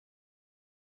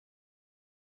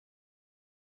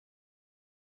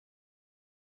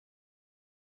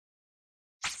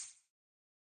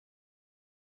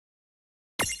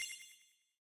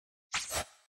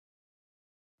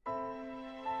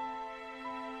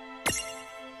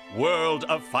World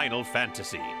of Final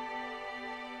Fantasy.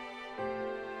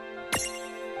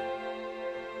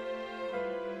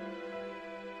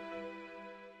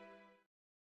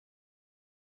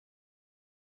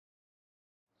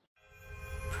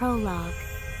 Prologue.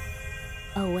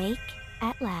 Awake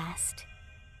at last.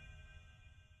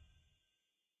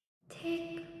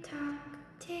 Tick tock,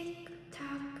 tick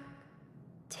tock,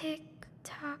 tick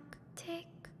tock, tick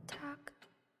tock,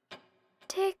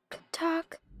 tick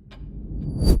tock.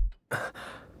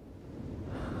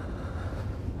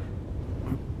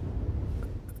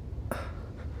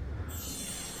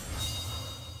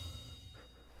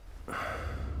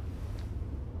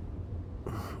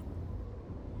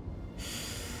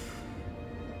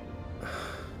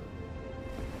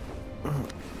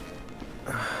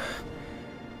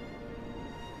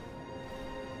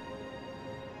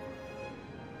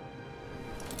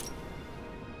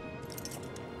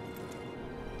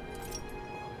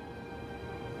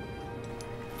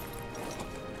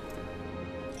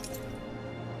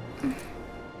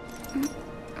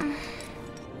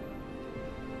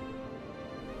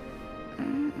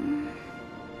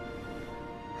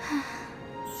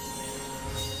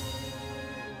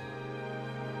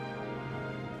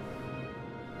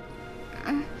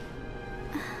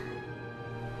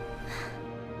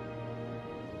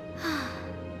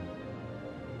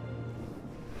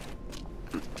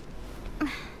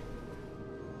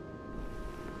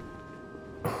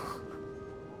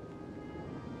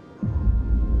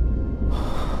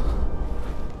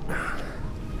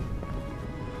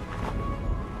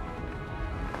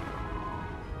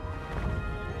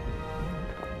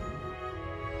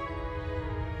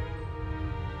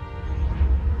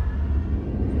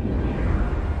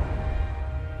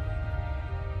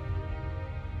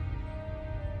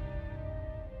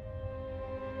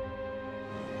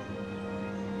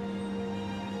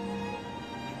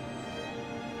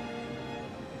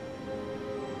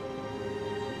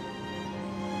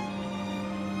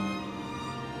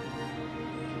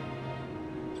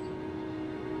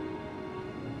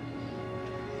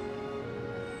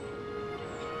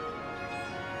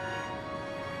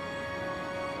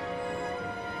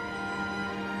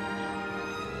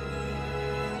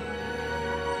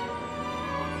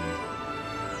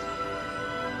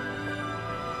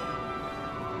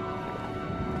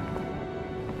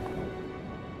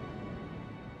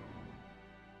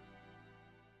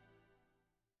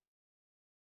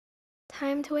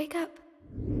 Time to wake up.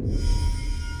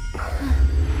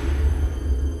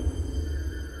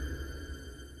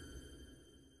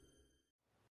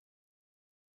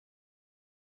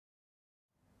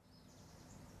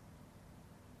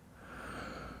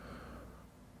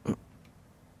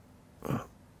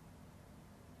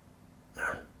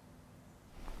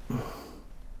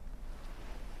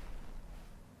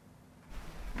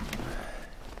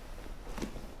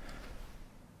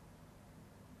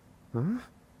 Huh?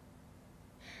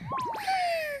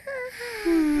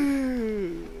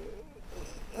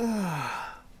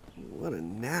 What a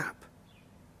nap.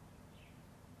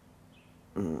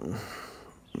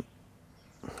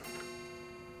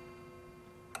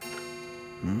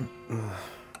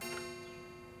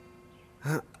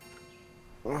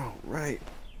 Oh, right.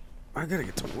 I gotta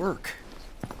get to work.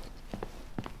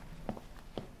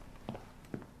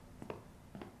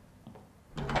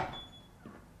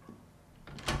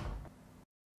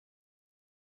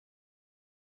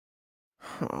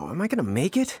 Oh, am I gonna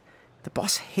make it? The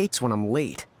boss hates when I'm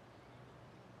late.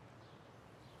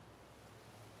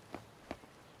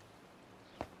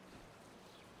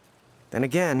 Then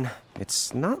again,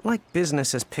 it's not like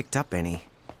business has picked up any.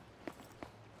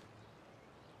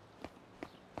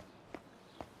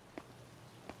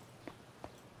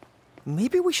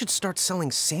 Maybe we should start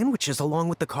selling sandwiches along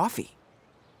with the coffee.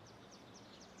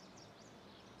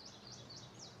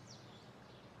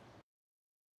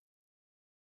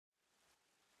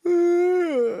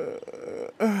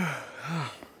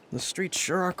 The streets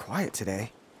sure are quiet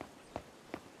today.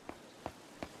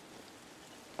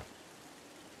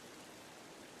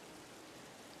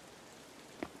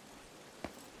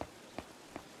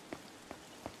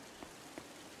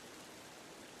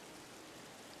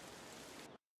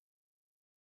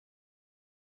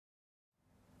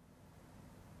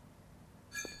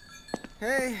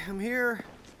 Hey, I'm here.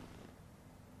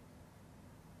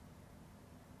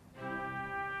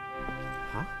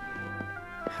 Huh?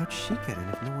 How'd she get in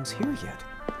if no one's here yet?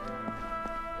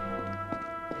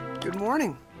 Good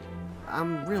morning.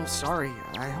 I'm real sorry.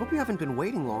 I hope you haven't been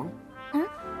waiting long. Huh?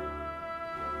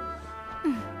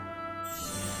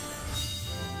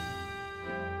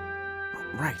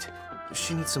 Right.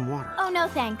 She needs some water. Oh, no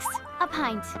thanks. A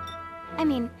pint. I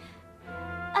mean,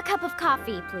 A cup of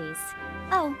coffee, please.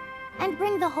 Oh, and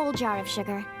bring the whole jar of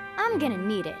sugar. I'm gonna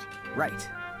need it. Right.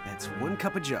 That's 1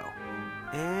 cup of Joe.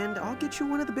 And I'll get you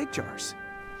one of the big jars.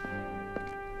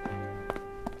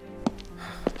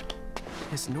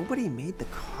 Has nobody made the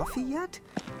coffee yet?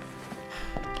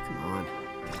 Come on,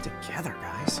 get it together,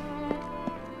 guys.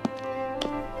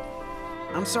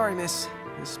 I'm sorry, miss.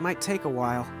 This might take a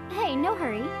while. Hey, no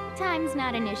hurry. Time's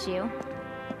not an issue.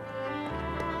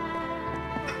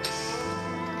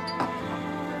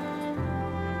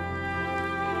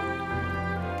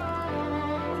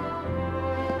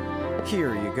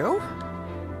 Here you go.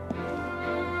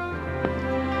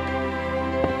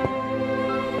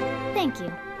 Thank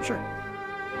you. Sure.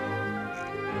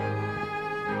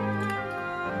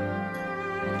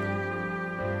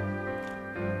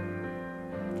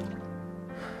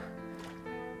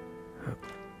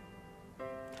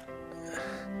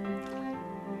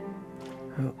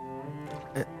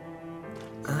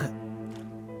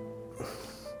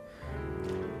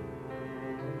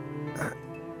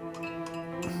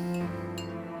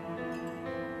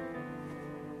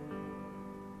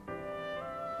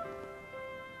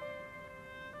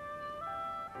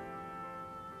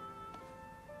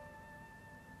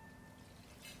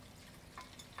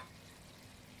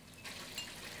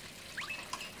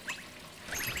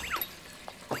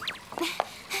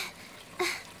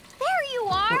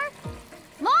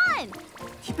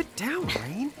 Keep it down,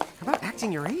 Rain. How about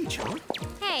acting your age, huh?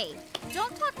 Hey,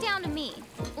 don't talk down to me.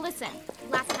 Listen,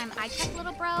 last time I checked,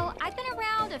 little bro, I've been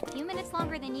around a few minutes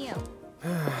longer than you.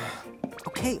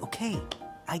 Okay.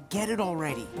 I get it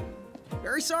already.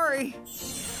 Very sorry.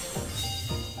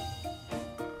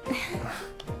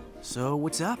 So,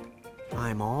 what's up?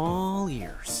 I'm all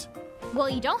ears. Well,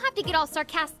 you don't have to get all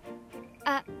sarcastic.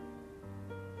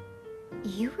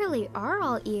 You really are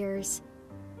all ears.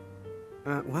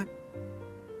 What?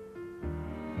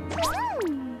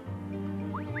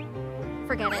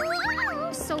 Forget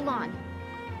it. So, Lon,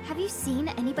 have you seen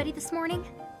anybody this morning?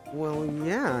 Well,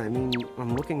 yeah, I mean,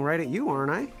 I'm looking right at you,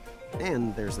 aren't I?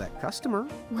 And there's that customer.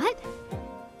 What?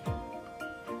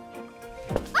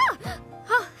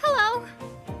 Oh, hello.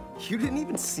 You didn't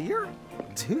even see her?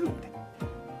 Dude.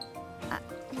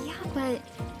 Yeah, but...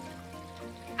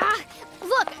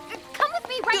 look, come with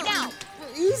me right now.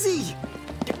 Easy!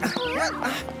 Ow,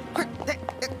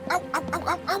 ow, ow,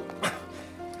 ow, ow!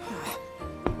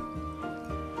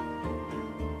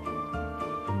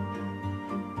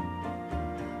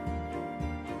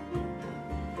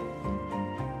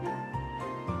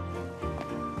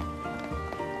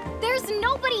 There's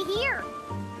nobody here.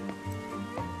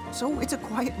 So it's a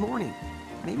quiet morning.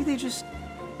 Maybe they just...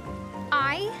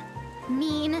 I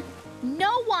mean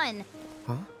no one.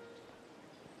 Huh?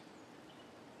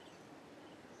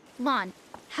 Lon,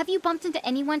 have you bumped into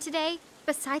anyone today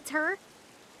besides her?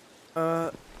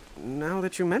 Now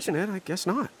that you mention it, I guess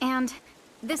not. And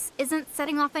this isn't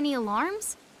setting off any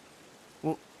alarms?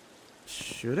 Well,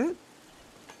 should it?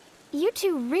 You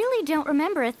two really don't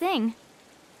remember a thing.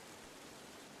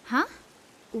 Huh?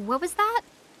 What was that?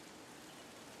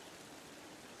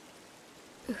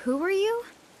 Who are you?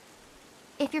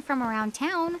 If you're from around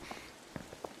town,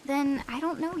 then I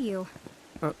don't know you.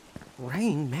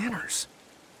 Rain, manners.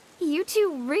 You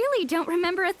two really don't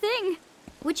remember a thing.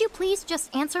 Would you please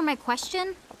just answer my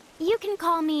question? You can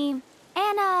call me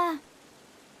Anna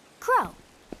Crow.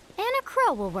 Anna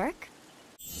Crow will work.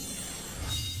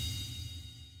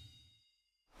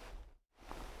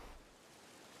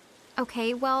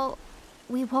 Okay, well,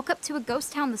 we woke up to a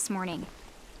ghost town this morning.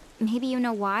 Maybe you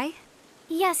know why?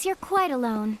 Yes, you're quite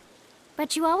alone.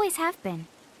 But you always have been.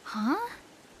 Huh?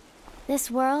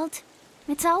 This world,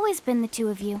 it's always been the two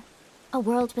of you. A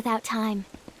world without time.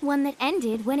 One that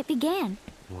ended when it began.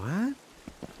 What?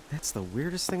 That's the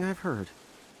weirdest thing I've heard.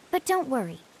 But don't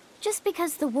worry. Just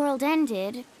because the world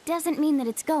ended doesn't mean that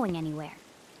it's going anywhere.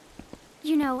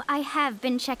 You know, I have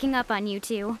been checking up on you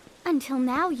two. Until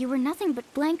now, you were nothing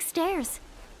but blank stares.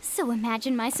 So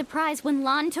imagine my surprise when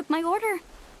Lon took my order.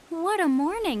 What a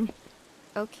morning.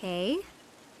 Okay.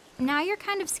 Now you're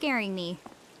kind of scaring me.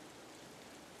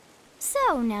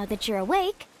 So, now that you're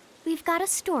awake, we've got a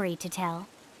story to tell.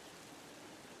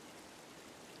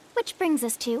 Which brings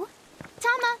us to...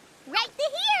 Tama, right to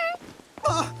here!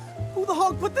 Who the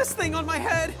hog put this thing on my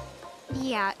head?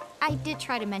 Yeah, I did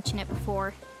try to mention it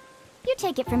before. You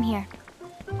take it from here.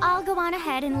 I'll go on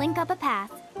ahead and link up a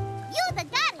path. You the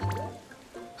daddy.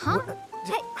 Huh?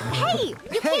 Hey,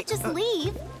 you can't just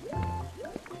leave.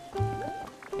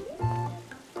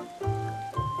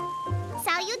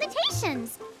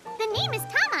 Salutations. The name is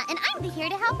Tama, and I'm here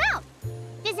to help out.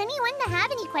 Does anyone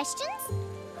have any questions?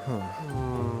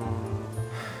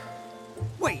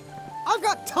 Wait.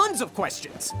 tons of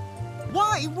questions.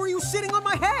 Why were you sitting on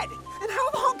my head? And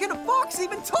how long can a fox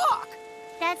even talk?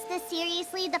 That's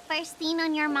seriously the first thing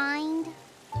on your mind?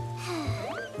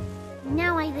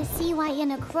 Now I see why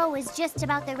Inna Crow is just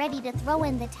about ready to throw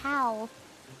in the towel.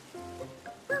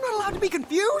 We're not allowed to be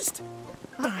confused.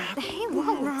 Hey,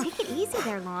 whoa, take it easy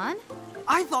there, Lon.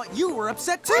 I thought you were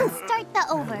upset too. Let's start the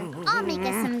over. I'll make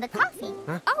us some of the coffee.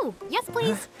 Oh, yes,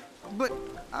 please. But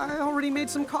I already made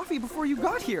some coffee before you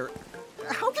got here.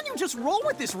 How can you just roll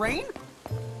with this, Rain?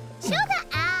 Chill the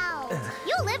out.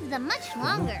 You lived them much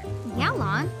longer. Yeah,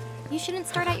 Lon. You shouldn't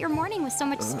start out your morning with so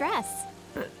much stress.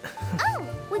 Oh,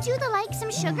 would you like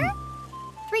some sugar?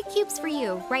 3 cubes for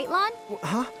you, right, Lon?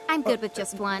 Huh? I'm good with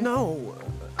just one. No.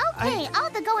 Okay, I'll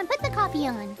go and put the coffee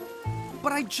on.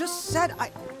 But I just said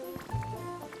I...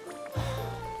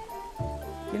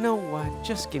 You know what?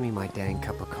 Just give me my dang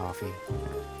cup of coffee.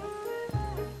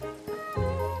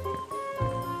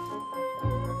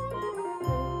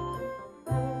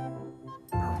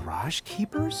 Mirage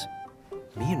Keepers?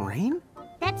 Me and Rain?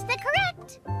 That's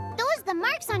correct. The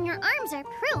marks on your arms are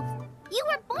proof. You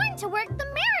were born to work the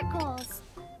miracles.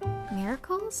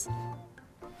 Miracles?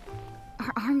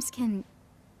 Our arms can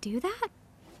do that?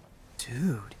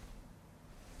 Dude.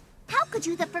 How could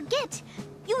you forget?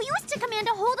 You used to command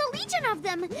a whole legion of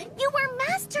them. You were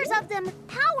masters of them,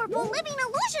 powerful living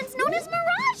illusions known as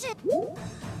mirages.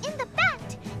 In the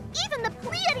fact, even the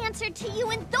Pleiad answered to you,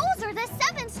 and those are the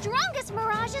 7 strongest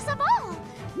mirages of all.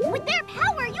 With their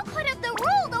power, you could have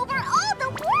ruled over all the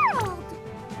world.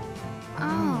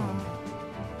 Oh.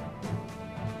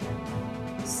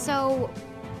 So,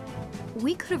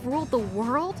 we could have ruled the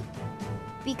world?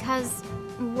 Because,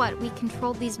 what, we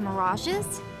controlled these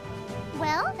mirages?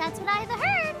 Well, that's what I've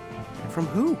heard. From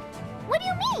who? What do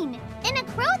you mean? In a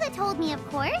crow that told me, of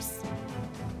course.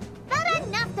 But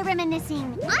enough the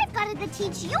reminiscing. I've got to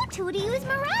teach you two to use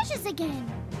mirages again.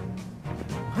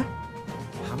 What?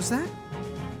 How's that?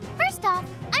 First off,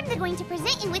 I'm going to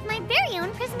present you with my very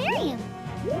own Prismarium.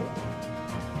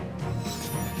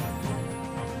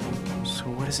 So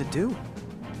what does it do?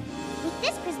 With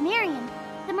this Prismarium,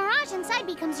 the mirage inside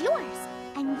becomes yours.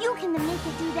 And you can make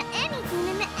it do anything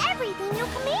and everything you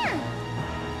command.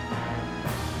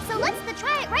 So let's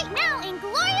try it right now in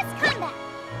glorious combat.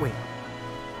 Wait.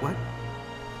 What?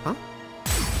 Huh?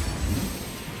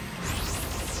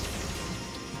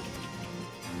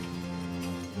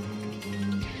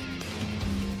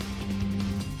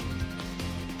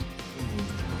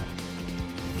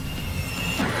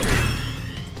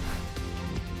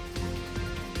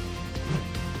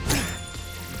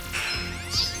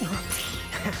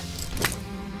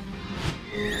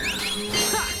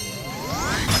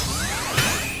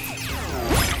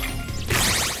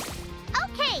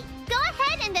 Okay, go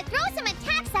ahead and throw some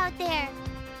attacks out there.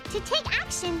 To take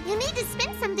action, you need to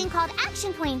spend something called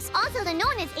action points, also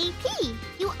known as AP.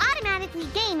 You automatically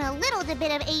gain a little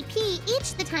bit of AP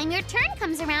each the time your turn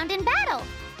comes around in battle.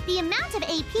 The amount of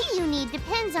AP you need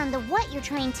depends on what you're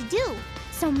trying to do,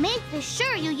 so make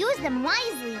sure you use them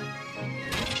wisely.